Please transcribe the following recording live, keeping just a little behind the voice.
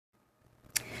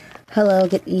Hello,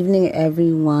 good evening,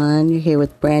 everyone. You're here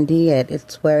with Brandy at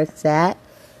It's Where It's At.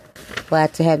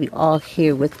 Glad to have you all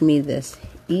here with me this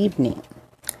evening.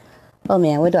 Oh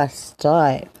man, where do I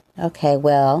start? Okay,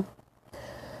 well,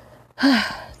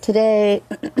 today,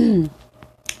 in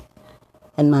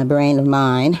my brain of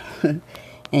mine,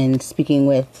 and speaking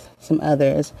with some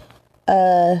others,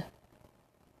 I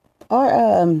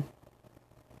don't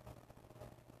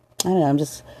know, I'm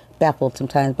just baffled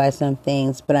sometimes by some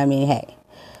things, but I mean, hey.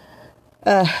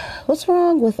 What's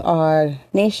wrong with our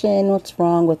nation? What's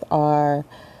wrong with our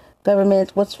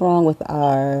government? What's wrong with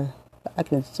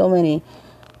so many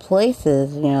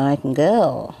places, I can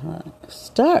go,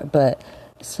 start, but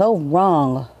so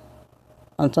wrong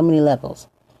on so many levels.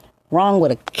 Wrong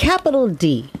with a capital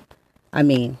D. I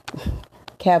mean,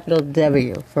 capital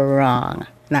W for wrong.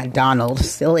 Not Donald,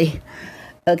 silly.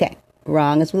 Okay,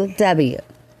 wrong is with a W.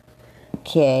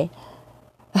 Okay.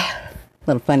 A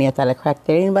little funny, I thought I cracked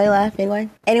there. Anybody laugh?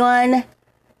 Anyone?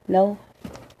 No?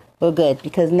 Well, good,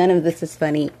 because none of this is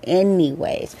funny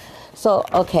anyways. So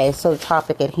the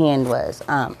topic at hand was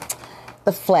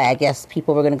the flag. Yes,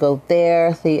 people were going to go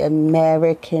there. The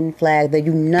American flag, the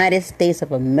United States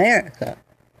of America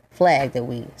flag that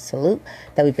we salute,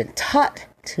 that we've been taught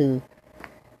to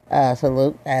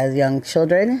salute as young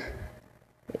children.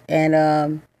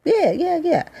 And,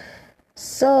 yeah.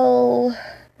 So,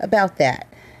 about that.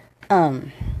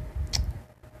 In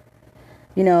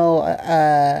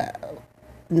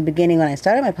the beginning when I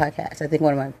started my podcast, I think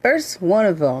one of my first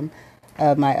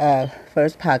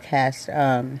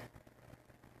podcast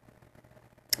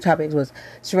topics was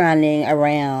surrounding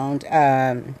around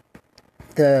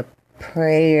the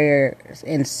prayers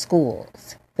in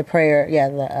schools. The prayer,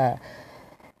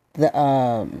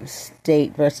 the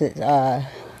state versus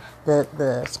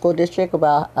the school district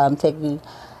about taking.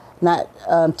 Not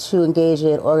to engage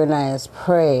in organized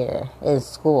prayer in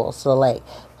school. So,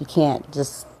 you can't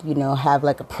just, have,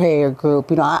 a prayer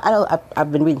group.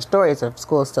 I've been reading stories of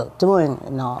schools still doing it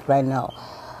and all, but I know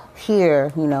here,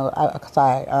 because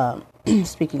I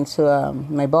speaking to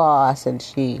my boss, and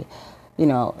she, we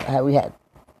had,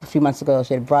 a few months ago,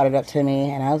 she had brought it up to me,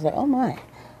 and I was like, oh, my,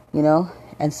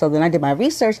 And so then I did my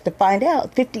research to find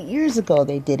out 50 years ago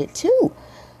they did it, too.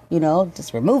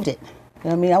 Just removed it.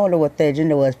 I wonder what the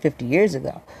agenda was 50 years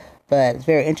ago. But it's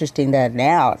very interesting that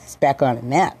now it's back on the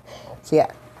map. So, yeah,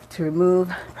 to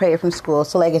remove prayer from school.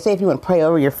 So, I say if you want to pray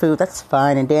over your food, that's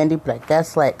fine and dandy. But I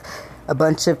guess, a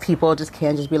bunch of people just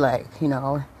can't just be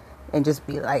and just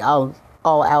be, all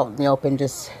out in the open,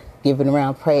 just giving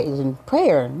around praise and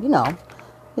prayer.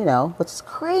 Which is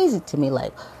crazy to me.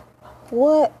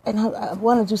 What? And I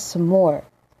want to do some more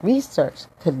research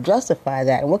to justify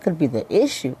that. And what could be the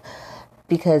issue?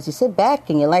 Because you sit back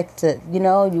and you like to, you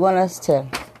want us to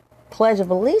pledge of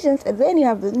allegiance, and then you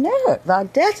have the nerve, the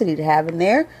audacity to have in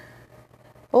there.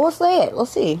 Well, we'll say it. We'll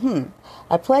see.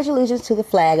 I pledge allegiance to the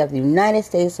flag of the United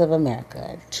States of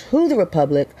America, to the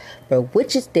republic for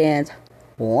which it stands,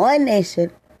 one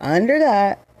nation, under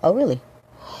God. Oh, really?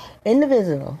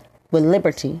 Indivisible, with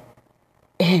liberty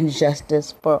and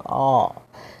justice for all.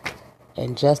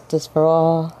 And justice for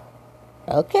all.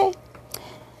 Okay.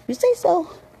 You say so.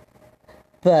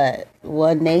 But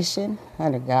one nation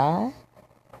under God.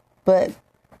 But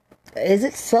is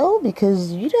it so?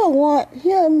 Because you don't want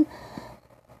him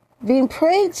being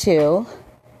prayed to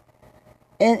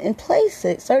in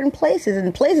places, certain places,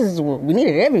 and places we need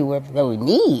it everywhere, but we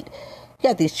need. You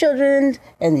got these children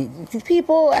and these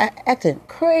people acting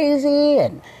crazy,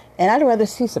 and I'd rather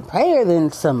see some prayer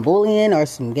than some bullying or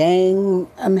some gang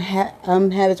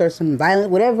habits or some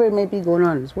violence, whatever it may be going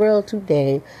on in this world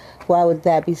today. Why would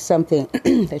that be something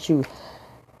that you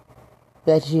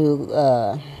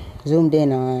zoomed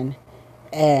in on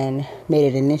and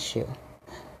made it an issue?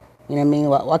 You know what I mean?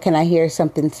 Why can't I hear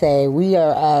something say we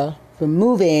are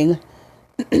removing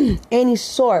any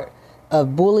sort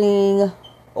of bullying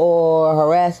or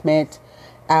harassment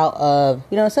out of,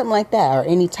 something like that, or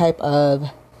any type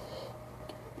of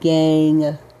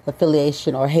gang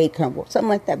affiliation or hate crime, something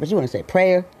like that. But you want to say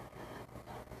prayer?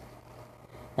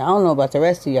 Now, I don't know about the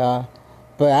rest of y'all,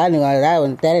 but I knew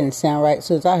that didn't sound right. As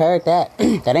soon as I heard that,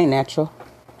 that ain't natural.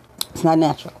 It's not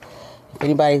natural. If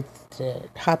anybody to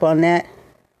hop on that,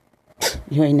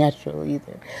 you ain't natural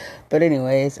either. But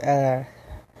anyways, that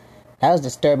was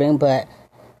disturbing, but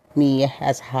me,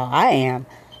 as how I am,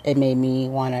 it made me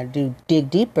want to dig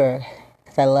deeper,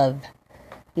 because I love,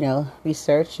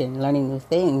 research and learning new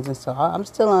things, and so I'm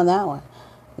still on that one.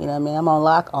 I'm on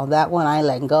lock on that one. I ain't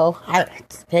letting go. I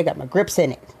got my grips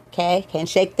in it. Okay? Can't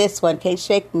shake this one. Can't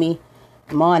shake me.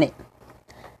 I'm on it.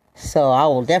 So I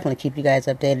will definitely keep you guys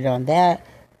updated on that.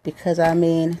 Because,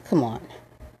 come on.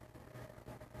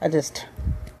 if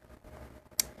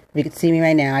you could see me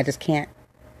right now, I just can't.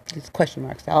 These question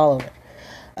marks all over.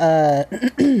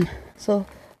 So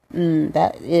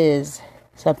that is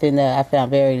something that I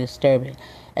found very disturbing.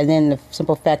 And then the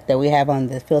simple fact that we have on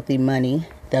the filthy money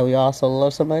that we also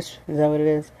love so much. Is that what it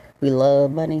is? We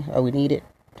love money, or we need it.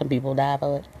 Some people die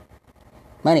for it.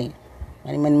 Money.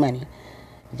 Money, money, money.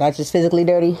 It's not just physically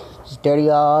dirty, it's dirty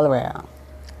all around.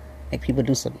 Make people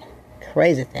do some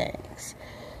crazy things.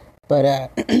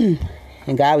 But in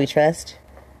God we trust,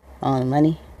 on the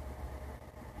money.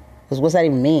 Because what's that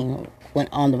even mean, when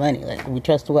on the money? Like, we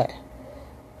trust what?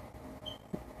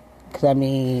 Because, I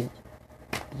mean,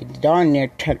 you darn near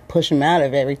push them out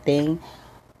of everything.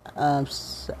 And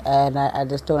I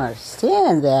just don't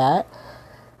understand that.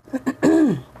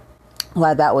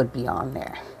 Why that would be on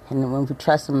there. And when we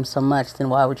trust them so much, then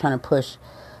why are we trying to push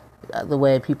the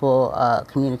way people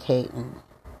communicate and,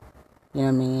 you know what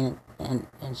I mean, and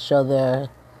show their,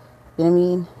 you know what I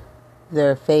mean,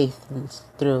 their faith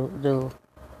through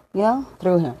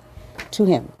him, to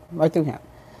him, or through him.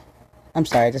 I'm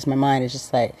sorry, just my mind is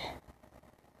just like,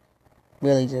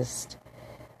 really just,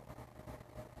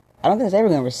 I don't think it's ever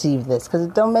going to receive this, because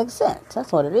it don't make sense.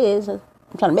 That's what it is.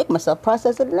 I'm trying to make myself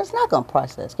process it, and it's not going to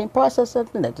process. Can't process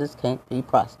something that just can't be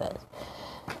processed.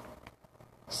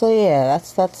 So yeah,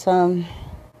 that's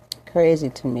crazy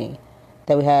to me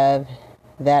that we have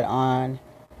that on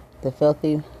the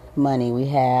filthy money we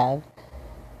have,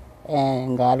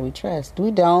 and God we trust.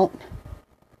 We don't.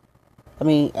 I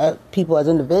mean, people as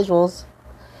individuals,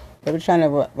 they were trying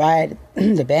to ride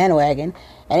the bandwagon.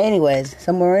 And anyways,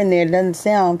 somewhere in there, it doesn't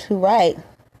sound too right.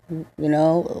 You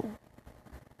know,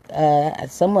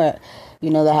 somewhere, you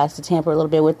know, that has to tamper a little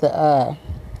bit with the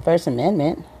First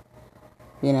Amendment.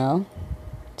 You know,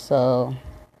 so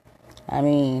I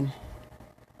mean,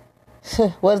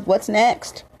 what's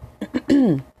next?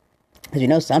 Because you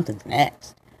know something's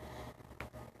next.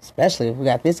 Especially if we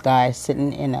got this guy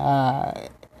sitting in,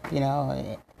 you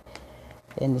know,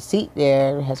 in the seat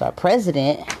there as our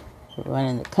president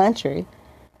running the country.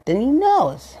 Then you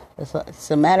know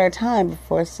it's a matter of time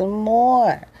before some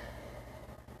more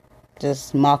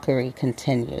just mockery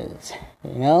continues.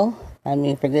 You know, I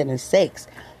mean, for goodness sakes.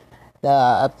 The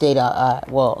update,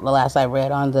 the last I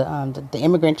read on the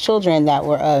immigrant children that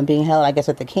were being held, I guess,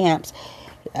 at the camps.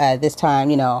 This time,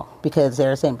 you know, because they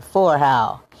were saying before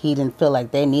how he didn't feel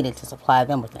like they needed to supply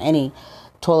them with any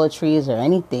toiletries or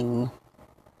anything,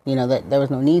 you know, that there was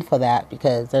no need for that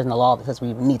because there's no law that says we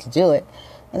even need to do it,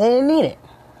 and they didn't need it.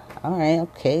 All right,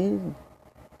 okay,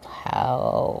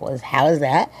 how is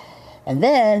that? And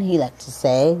then he liked to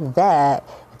say that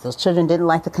if those children didn't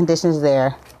like the conditions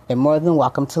there, they're more than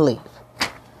welcome to leave.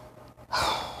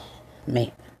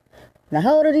 Man, now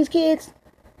how old are these kids?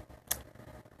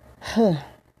 And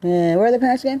where are their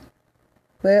parents again?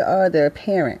 Where are their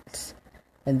parents?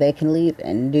 And they can leave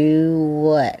and do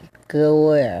what? Go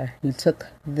where? You took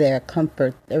their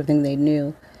comfort, everything they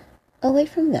knew, away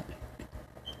from them.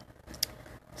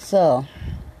 So,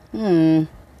 these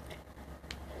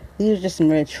are just some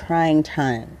really trying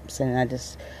times, and I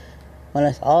just want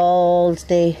us all to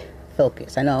stay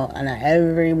focused. I know not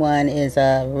everyone is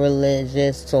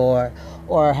religious or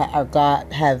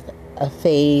God have a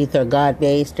faith or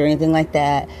God-based or anything like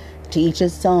that. To each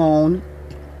his own.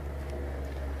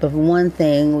 But one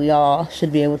thing we all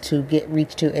should be able to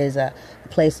reach to is a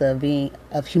place of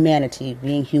humanity,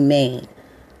 being humane.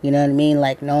 You know what I mean?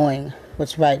 Like knowing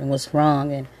what's right and what's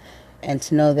wrong, and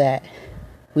to know that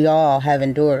we all have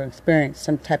endured or experienced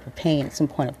some type of pain at some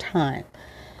point of time,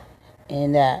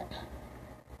 and that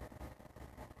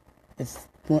it's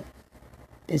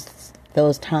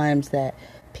those times that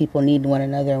people need one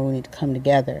another and we need to come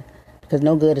together, because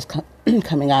no good is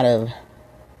coming out of,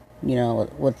 you know,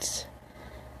 what's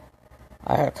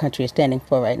our country is standing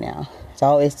for right now. It's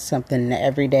always something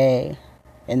every day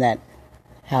in that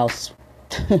house.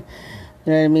 You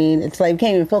know what I mean? It's like we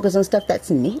can't even focus on stuff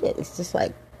that's needed. It's just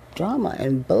like drama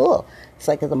and bull. It's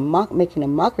like it's making a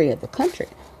mockery of the country.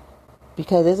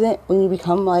 Because isn't when you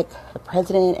become like a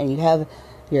president and you have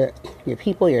your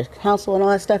people, your council and all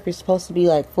that stuff, you're supposed to be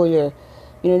like for your,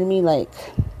 you know what I mean? Like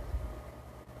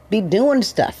be doing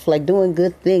stuff, like doing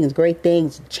good things, great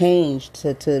things, change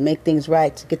to make things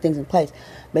right, to get things in place.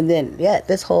 But then,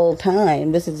 this whole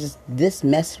time, this is just this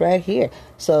mess right here.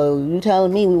 So you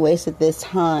telling me we wasted this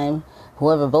time,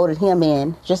 whoever voted him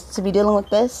in, just to be dealing with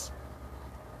this?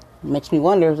 It makes me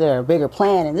wonder if there's a bigger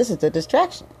plan, and this is a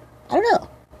distraction. I don't know.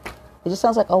 It just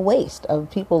sounds like a waste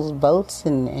of people's votes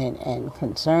and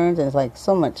concerns, and it's like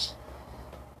so much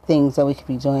things that we could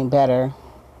be doing better.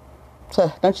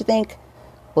 So, don't you think?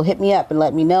 well, hit me up and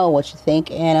let me know what you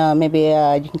think. And maybe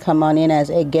you can come on in as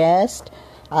a guest.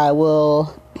 I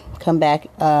will come back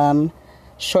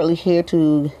shortly here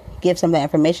to give some of that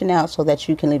information out so that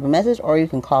you can leave a message or you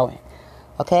can call in.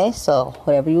 Okay, so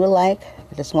whatever you would like.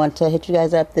 I just want to hit you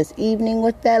guys up this evening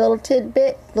with that little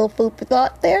tidbit, little food for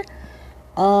thought there.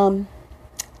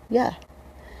 Yeah.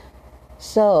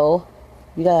 So,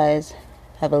 you guys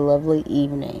have a lovely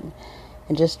evening.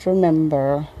 And just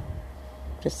remember,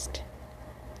 just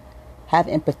have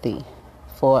empathy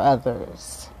for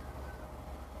others.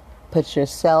 Put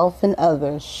yourself in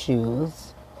others'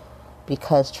 shoes.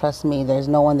 Because trust me, there's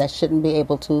no one that shouldn't be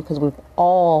able to, because we've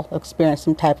all experienced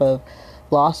some type of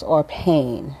loss or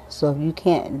pain. So if you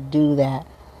can't do that,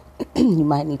 you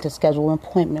might need to schedule an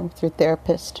appointment with your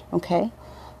therapist. Okay?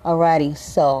 Alrighty,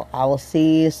 so I will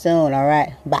see you soon.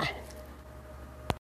 Alright, bye.